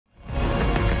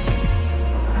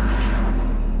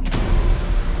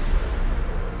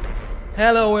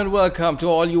Hello and welcome to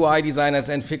all UI designers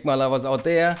and Figma lovers out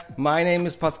there. My name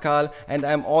is Pascal and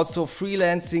I'm also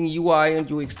freelancing UI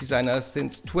and UX designer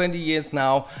since 20 years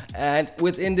now. And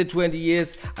within the 20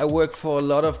 years, I worked for a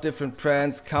lot of different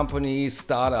brands, companies,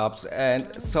 startups.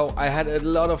 And so I had a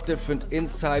lot of different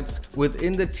insights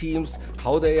within the teams,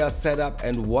 how they are set up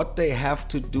and what they have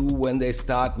to do when they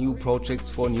start new projects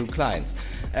for new clients.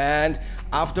 And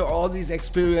after all these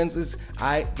experiences,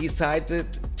 I decided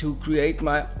to create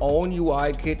my own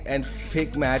UI kit and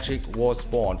FigMagic was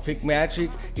born.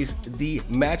 FigMagic is the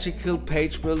magical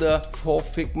page builder for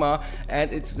Figma,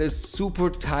 and it's this super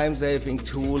time-saving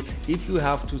tool if you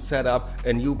have to set up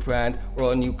a new brand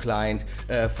or a new client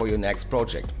for your next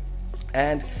project.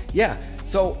 And yeah,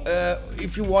 so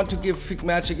if you want to give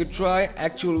FigMagic a try,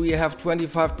 actually we have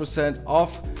 25%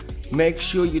 off. Make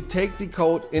sure you take the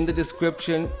code in the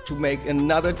description to make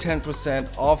another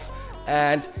 10% off.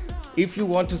 And if you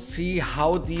want to see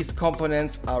how these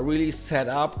components are really set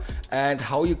up and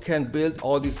how you can build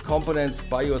all these components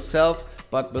by yourself,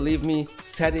 but believe me,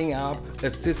 setting up a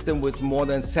system with more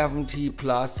than 70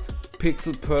 plus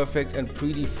pixel perfect and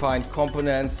predefined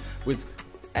components with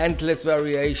endless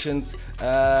variations,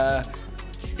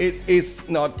 it is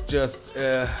not just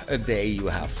a day you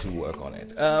have to work on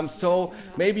it. So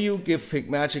maybe you give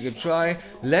FigMagic a try.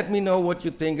 Let me know what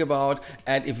you think about,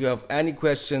 and if you have any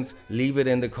questions, leave it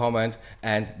in the comment.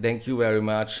 And thank you very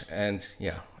much, and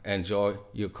yeah, enjoy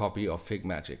your copy of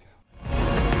FigMagic.